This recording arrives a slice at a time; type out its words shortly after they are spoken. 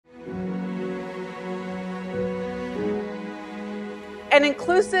An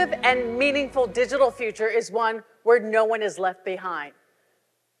inclusive and meaningful digital future is one where no one is left behind.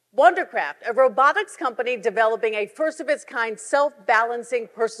 Wandercraft, a robotics company developing a first-of-its-kind self-balancing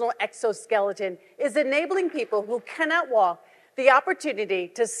personal exoskeleton, is enabling people who cannot walk the opportunity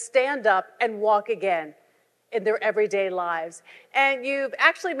to stand up and walk again in their everyday lives. And you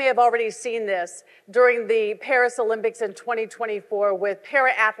actually may have already seen this during the Paris Olympics in 2024 with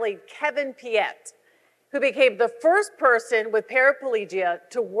para-athlete Kevin Piet, who became the first person with paraplegia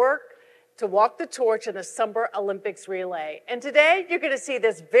to walk the torch in the Summer Olympics relay. And today, you're going to see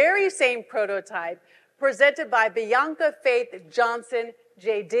this very same prototype presented by Bianca Faith Johnson,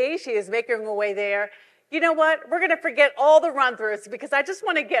 JD. She is making her way there. You know what? We're going to forget all the run-throughs because I just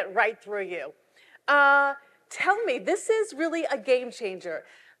want to get right through you. Tell me, this is really a game changer.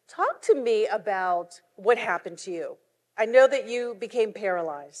 Talk to me about what happened to you. I know that you became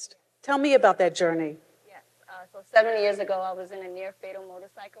paralyzed. Tell me about that journey. So 7 years ago, I was in a near-fatal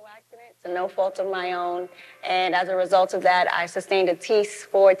motorcycle accident, to no fault of my own, and as a result of that, I sustained a T4,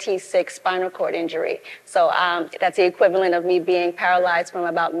 T6 spinal cord injury. So that's the equivalent of me being paralyzed from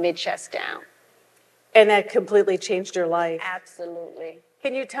about mid-chest down. And that completely changed your life? Absolutely.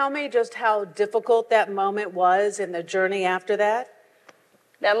 Can you tell me just how difficult that moment was and the journey after that?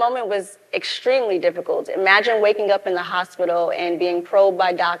 That moment was extremely difficult. Imagine waking up in the hospital and being probed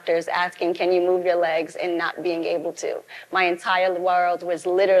by doctors asking, can you move your legs, and not being able to. My entire world was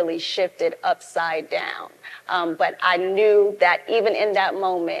literally shifted upside down. But I knew that even in that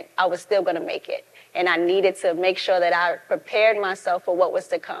moment, I was still going to make it. And I needed to make sure that I prepared myself for what was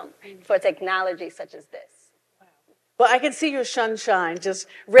to come, for technology such as this. Well, I can see your sunshine just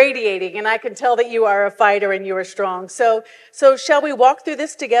radiating, and I can tell that you are a fighter and you are strong. So shall we walk through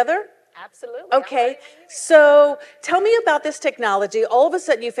this together? Absolutely. Okay. So tell me about this technology. All of a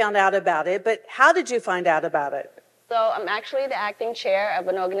sudden you found out about it, but how did you find out about it? So I'm actually the acting chair of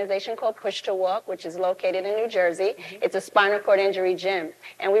an organization called Push to Walk, which is located in New Jersey. It's a spinal cord injury gym.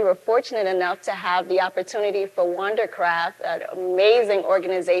 And we were fortunate enough to have the opportunity for Wandercraft, an amazing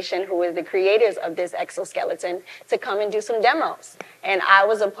organization who is the creators of this exoskeleton, to come and do some demos. And I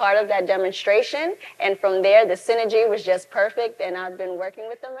was a part of that demonstration. And from there, the synergy was just perfect. And I've been working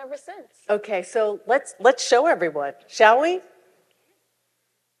with them ever since. Okay, so let's show everyone, shall we?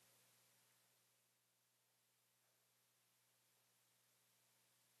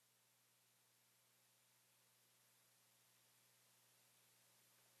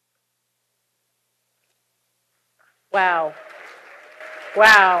 Wow.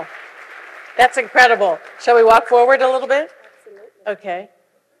 Wow. That's incredible. Shall we walk forward a little bit? Absolutely. Okay.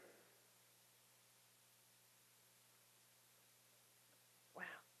 Wow.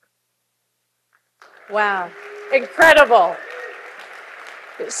 Wow. Incredible.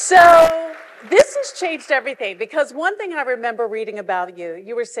 So this has changed everything, because one thing I remember reading about you,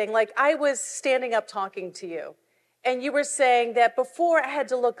 you were saying, like, I was standing up talking to you, and you were saying that before I had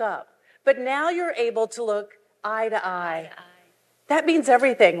to look up, but now you're able to look eye to eye. That means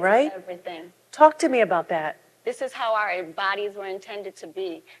everything, right? Everything. Talk to me about that. This is how our bodies were intended to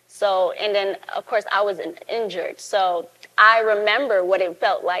be. So, and then, of course, I was injured. So I remember what it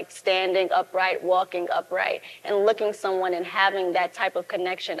felt like standing upright, walking upright, and looking someone and having that type of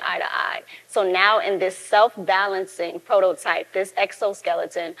connection eye to eye. So now in this self-balancing prototype, this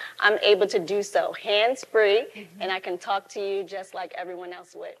exoskeleton, I'm able to do so hands-free, and I can talk to you just like everyone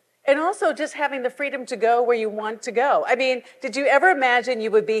else would. And also just having the freedom to go where you want to go. I mean, did you ever imagine you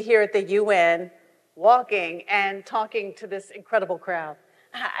would be here at the UN walking and talking to this incredible crowd?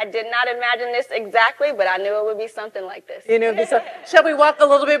 I did not imagine this exactly, but I knew it would be something like this. You know, shall we walk a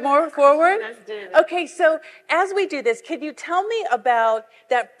little bit more forward? Let's do it. Okay, so as we do this, can you tell me about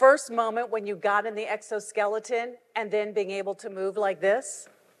that first moment when you got in the exoskeleton and then being able to move like this?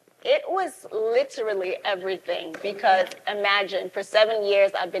 It was literally everything, because imagine, for 7 years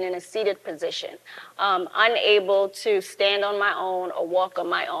I've been in a seated position, unable to stand on my own or walk on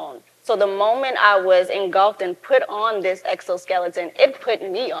my own. So the moment I was engulfed and put on this exoskeleton, it put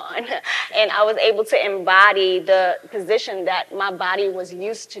me on. And I was able to embody the position that my body was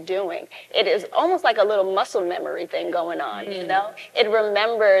used to doing. It is almost like a little muscle memory thing going on, you know? It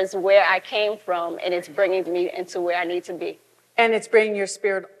remembers where I came from, and it's bringing me into where I need to be. And it's bringing your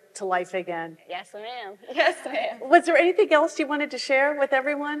spirit to life again. Yes, ma'am. Yes, ma'am. Was there anything else you wanted to share with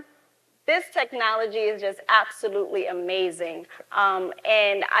everyone? This technology is just absolutely amazing.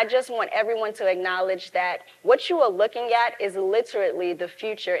 And I just want everyone to acknowledge that what you are looking at is literally the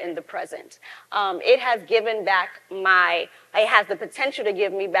future in the present. It has given back it has the potential to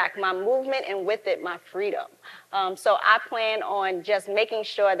give me back my movement, and with it, my freedom. So I plan on just making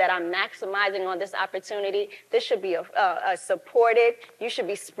sure that I'm maximizing on this opportunity. This should be supported. You should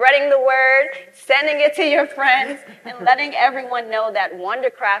be spreading the word, sending it to your friends, and letting everyone know that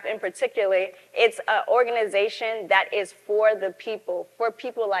Wandercraft in particular, it's an organization that is for the people, for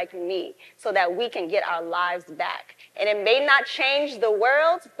people like me, so that we can get our lives back. And it may not change the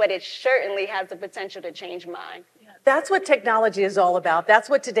world, but it certainly has the potential to change mine. That's what technology is all about. That's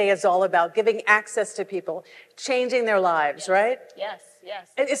what today is all about, giving access to people, changing their lives, right? Yes, yes.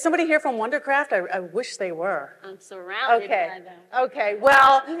 Is somebody here from Wandercraft? I wish they were. I'm surrounded by them. Okay,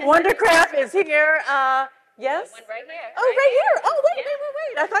 well, Wandercraft is here. Yes? One right here. Oh, right here. Oh,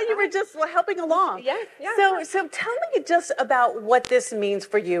 wait. I thought you were just helping along. Yes, yeah. So tell me just about what this means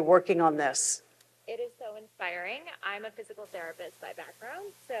for you working on this. It is so inspiring. I'm a physical therapist by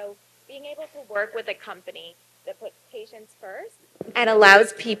background, so being able to work with a company that puts patients first and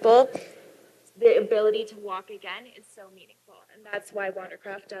allows people the ability to walk again is so meaningful. And that's why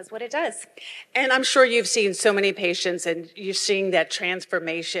Wandercraft does what it does. And I'm sure you've seen so many patients and you're seeing that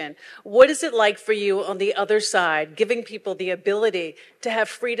transformation. What is it like for you on the other side, giving people the ability to have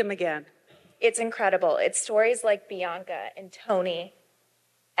freedom again? It's incredible. It's stories like Bianca and Tony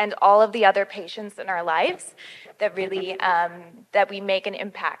and all of the other patients in our lives that really, that we make an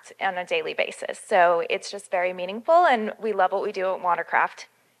impact on a daily basis. So it's just very meaningful, and we love what we do at Wandercraft.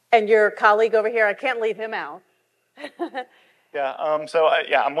 And your colleague over here, I can't leave him out. Yeah,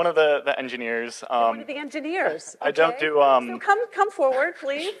 I'm one of the engineers. One of the engineers. Okay. I don't do... So come forward,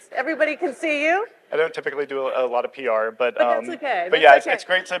 please. Everybody can see you. I don't typically do a lot of PR, but that's okay. But yeah, it's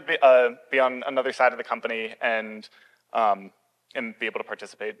great to be on another side of the company and be able to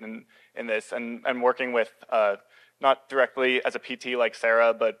participate in this and working with not directly as a PT like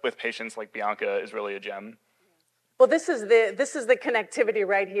Sarah, but with patients like Bianca is really a gem. Well, this is the connectivity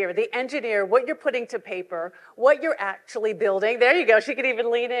right here. The engineer, what you're putting to paper, what you're actually building, there you go, she could even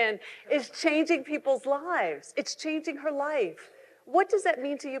lean in, is changing people's lives. It's changing her life. What does that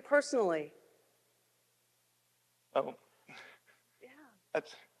mean to you personally? Oh, yeah.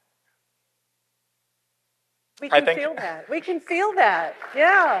 We can feel that. We can feel that.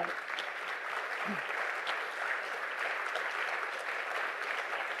 Yeah.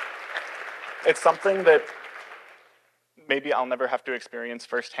 It's something that maybe I'll never have to experience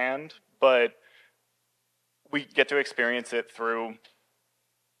firsthand, but we get to experience it through,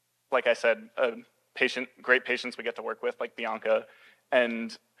 like I said, great patients we get to work with, like Bianca,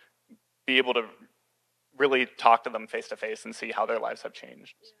 and be able to really talk to them face to face and see how their lives have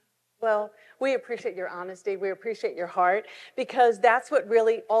changed. Well, we appreciate your honesty. We appreciate your heart, because that's what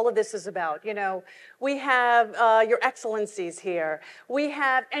really all of this is about. You know, we have your excellencies here. We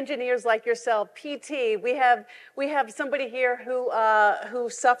have engineers like yourself, PT. We have somebody here who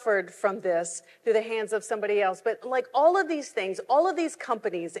suffered from this through the hands of somebody else. But like all of these things, all of these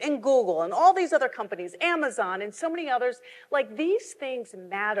companies, and Google, and all these other companies, Amazon, and so many others, like these things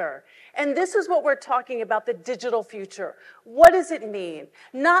matter. And this is what we're talking about, the digital future. What does it mean?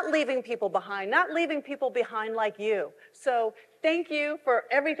 Not leaving people behind, not leaving people behind like you. So thank you for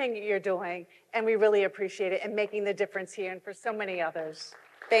everything that you're doing, and we really appreciate it, and making the difference here and for so many others.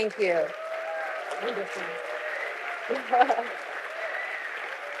 Thank you. Wonderful.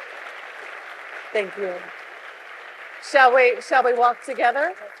 Thank you. Shall we walk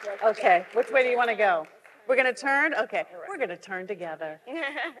together? Okay. Which way do you want to go? We're going to turn? Okay. We're going to turn together.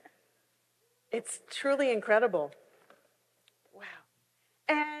 It's truly incredible. Wow.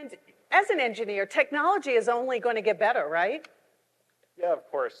 And as an engineer, technology is only going to get better, right? Yeah, of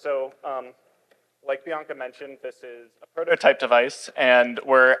course. So like Bianca mentioned, this is a prototype device, and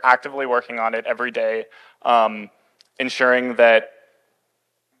we're actively working on it every day, ensuring that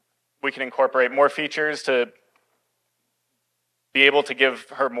we can incorporate more features to be able to give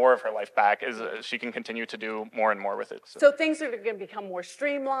her more of her life back as she can continue to do more and more with it. So things are going to become more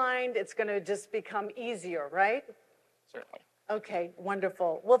streamlined. It's going to just become easier, right? Certainly. Okay,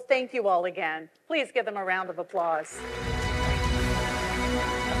 wonderful. Well, thank you all again. Please give them a round of applause.